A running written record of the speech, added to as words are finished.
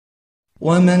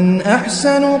ومن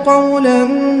أحسن قولا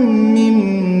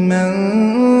ممن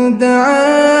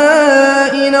دعا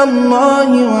إلى الله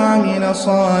وعمل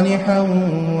صالحا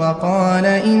وقال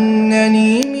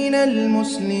إنني من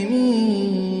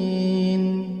المسلمين।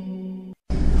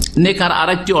 নেকার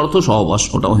আরেকটি অর্থ সহবাস,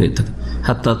 ওটাও হয়ে থাকে।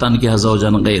 হাত্তা তানকিহা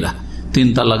যাওজান গায়রা, 3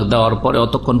 তালাক দেওয়ার পরে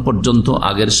অতক্ষণ পর্যন্ত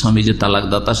আগের স্বামী যে তালাক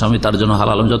দাতা স্বামী তার জন্য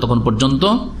হালাল, যতক্ষণ পর্যন্ত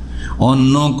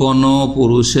অন্য কোন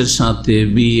পুরুষের সাথে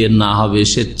বিয়ে না হবে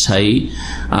স্বেচ্ছায়,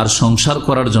 আর সংসার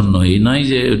করার জন্য, এই নয়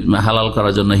যে হালাল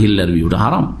করার জন্য হিল্লার বিয়ে, ওটা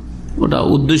হারাম, ওটা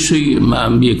উদ্দেশ্যই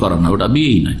বিয়ে করা না, ওটা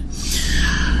বিয়েই নয়।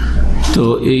 তো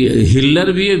এই হিল্লার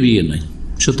বিয়ে বিয়ে নয়,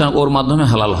 সুতরাং ওর মাধ্যমে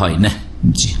হালাল হয় না।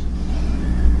 জি,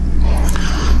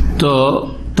 তো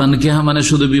তানকিহা মানে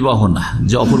শুধু বিবাহ না,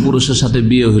 যে অপর পুরুষের সাথে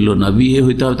বিয়ে হইল না, বিয়ে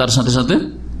হইতে হবে তার সাথে সাথে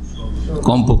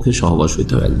কমপক্ষে সহবাস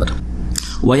হইতে হবে একবার।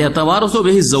 ওয়ায়াতাওয়ারাসু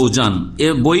বিহি যাওজান, এ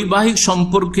বৈবাহিক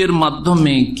সম্পর্কের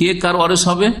মাধ্যমে কে কার ওয়ারিস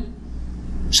হবে?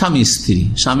 স্বামী স্ত্রী,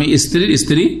 স্বামী স্ত্রীর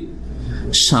স্ত্রী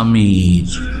স্বামীর।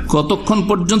 কতক্ষণ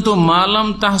পর্যন্ত? মালাম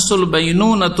তাহসুল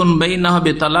বাইনুনাতুন বাইনাহা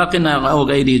বিতালাকিন আও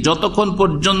গায়রি, যতক্ষণ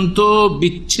পর্যন্ত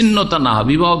বিচ্ছিন্নতা না হবে,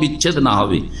 বিবাহ বিচ্ছেদ না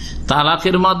হবে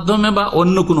তালাকের মাধ্যমে বা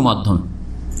অন্য কোনো মাধ্যমে।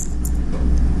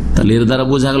 তাহলে এর দ্বারা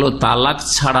বোঝা গেল তালাক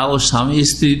ছাড়াও স্বামী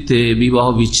স্ত্রীতে বিবাহ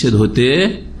বিচ্ছেদ হতে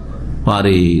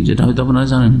পারে, যেটা হয়তো আপনারা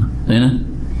জানেন না, তাই না?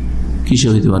 কিসে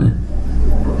হইতে পারে?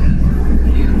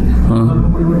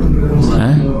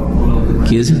 হ্যাঁ,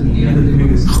 কি আছে?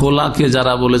 খোলাকে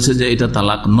যারা বলেছে যে এটা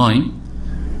তালাক নয়,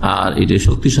 আর এটা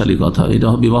শক্তিশালী কথা, এটা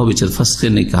বিবাহ বিচ্ছেদ, ফাসকে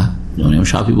নিকাহ, যেমন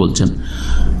শাফি বলছেন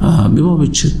বিবাহ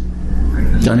বিচ্ছেদ,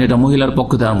 কারণ এটা মহিলার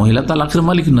পক্ষ থেকে, আর মহিলা তালাকের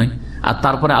মালিক নয়। আর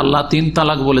তারপরে আল্লাহ 3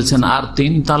 তালাক বলেছেন, আর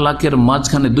 3 তালাকের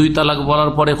মাঝখানে 2 তালাক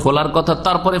বলার পরে খোলার কথা,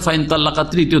 তারপরে ফাইন তালাকা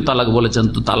 3য় তালাক বলেছেন,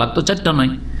 তো তালাক তো 4টা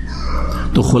নয়।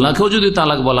 তো খোলাকেও যদি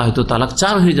তালাক বলা হয় তো তালাক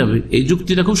 4 হয়ে যাবে। এই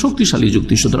যুক্তিটা খুব শক্তিশালী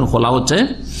যুক্তি। সুতরাং খোলা হচ্ছে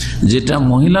যেটা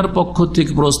মহিলার পক্ষ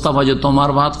থেকে প্রস্তাব হয় যে তোমার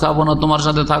ভাত খাবো না, তোমার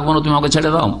সাথে থাকবো না, তুমি আমাকে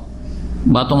ছেড়ে দাও,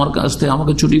 বা তোমার কাছ থেকে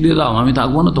আমাকে ছুটি দিয়ে দাও, আমি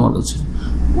থাকবো না তোমার কাছে।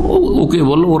 ওকে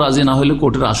বললো, ও রাজি না হলে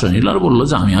কোর্টের আশ্রয় নিল আর বললো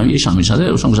যে আমি এই স্বামীর সাথে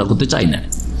সংসার করতে চাই না।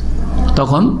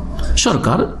 তখন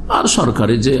সরকার, আর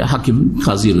সরকারের যে হাকিম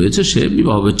কাজী রয়েছে, সে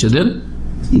বিবাহ বিচ্ছেদের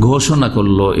ঘোষণা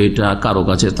করলো। এটা কারো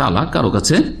কাছে তালাক, কারো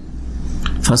কাছে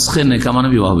ফাসখে নেকা মানে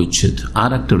বিবাহ বিচ্ছেদ।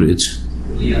 আর একটা রয়েছে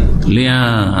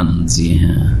লিয়ান। জি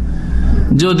হ্যাঁ,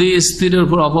 যদি স্ত্রীর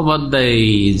উপর অপবাদ দেয়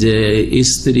যে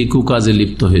স্ত্রী কুকাজে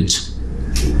লিপ্ত হয়েছে,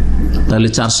 তাহলে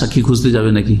 4 সাক্ষী খুঁজতে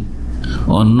যাবে নাকি?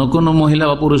 অন্য কোন মহিলা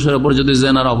বা পুরুষের উপর যদি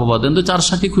জেনার অপবাদ দেন তো 4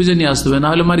 সাক্ষী খুঁজে নিয়ে আসতে হবে, না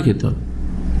হলে মারি খেতে হবে,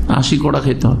 80 কোড়া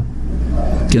খেতে হবে।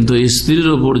 কিন্তু স্ত্রীর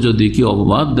উপর যদি কি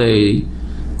অপবাদ দেয়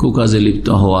কুকাজে লিপ্ত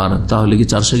হওয়ার, তাহলে কি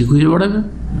 4 সাক্ষী খুঁজে বেড়াবে?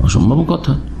 অসম্ভব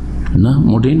কথা না,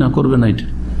 মোটেই না, করবে না এটা।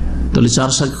 তাহলে 4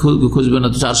 সাক্ষী খুঁজবে না,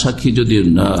 তো 4 সাক্ষী যদি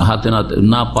হাতে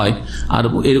না পায় আর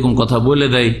এরকম কথা বলে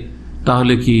দেয়,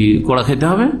 তাহলে কি কোড়া খেতে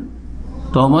হবে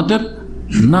তহমতের?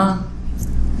 না,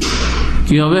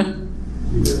 কি হবে?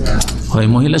 হয়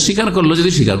মহিলা স্বীকার করলো,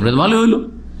 যদি স্বীকার করে ভালো হইলো,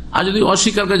 আর যদি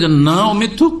অস্বীকার করে না ও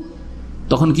মিথ্যুক,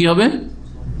 তখন কি হবে?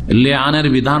 লিআনের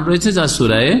বিধান রয়েছে, যা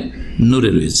সূরা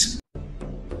নূরে রয়েছে।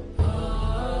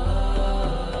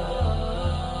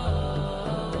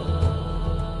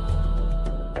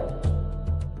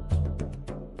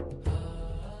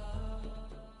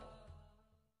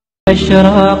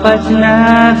 أشرقت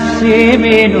نفسي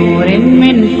بنور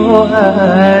من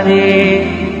فؤادي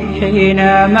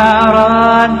حينما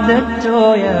رددت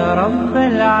يا رب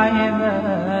العالمين.